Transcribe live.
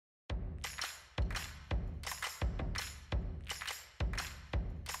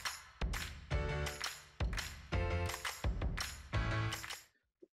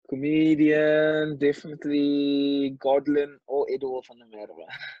Comedian, definitely Godlin or Edward van der Merwe.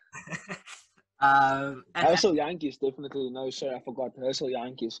 And, Herschel Yankees, definitely. No, sorry, I forgot. Herschel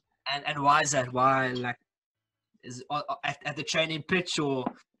Yankees. and why is that? Why, like, is at the training pitch, or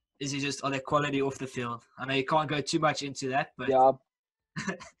is he just on the quality off the field? I know you can't go too much into that, but Yeah.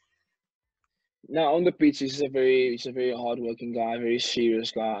 No, on the pitch, he's a very hardworking guy, very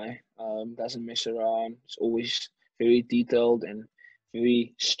serious guy. Doesn't mess around. He's always very detailed and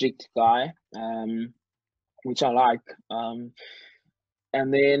very strict guy. Which I like.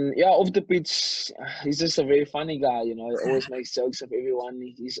 And then yeah, off the pitch, he's just a very funny guy. He always makes jokes of everyone.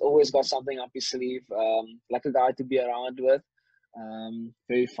 He's always got something up his sleeve. Like a guy to be around with.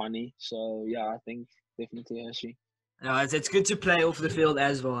 Very funny. So yeah, I think definitely Hershey. no, it's good to play off the field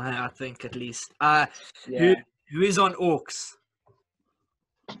as well. I think at least. Yeah. Who is on Orcs?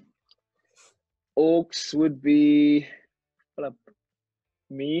 Orcs would be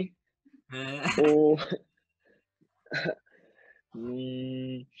me or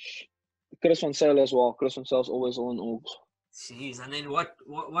Chris van Zyl as well. Chris van Zyl's always on Orcs. Jeez, and then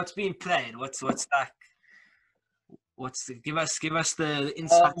what's being played? What's like? Give us the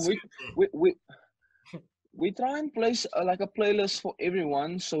insights. We try and place like a playlist for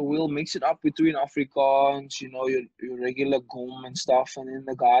everyone, so we'll mix it up between Afrikaans, your regular gum and stuff, and then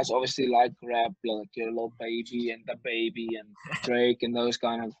the guys obviously like rap, like your Lil Baby and the Baby and Drake and those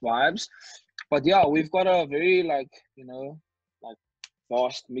kind of vibes. But yeah, we've got a very like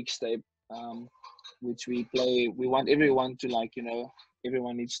vast mixtape, which we play. We want everyone to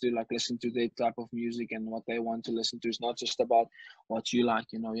everyone needs to listen to their type of music and what they want to listen to. It's not just about what you like.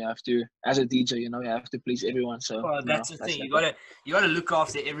 You have to, as a DJ, you have to please everyone. So that's the thing. You gotta look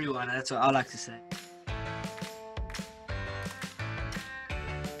after everyone. That's what I like to say.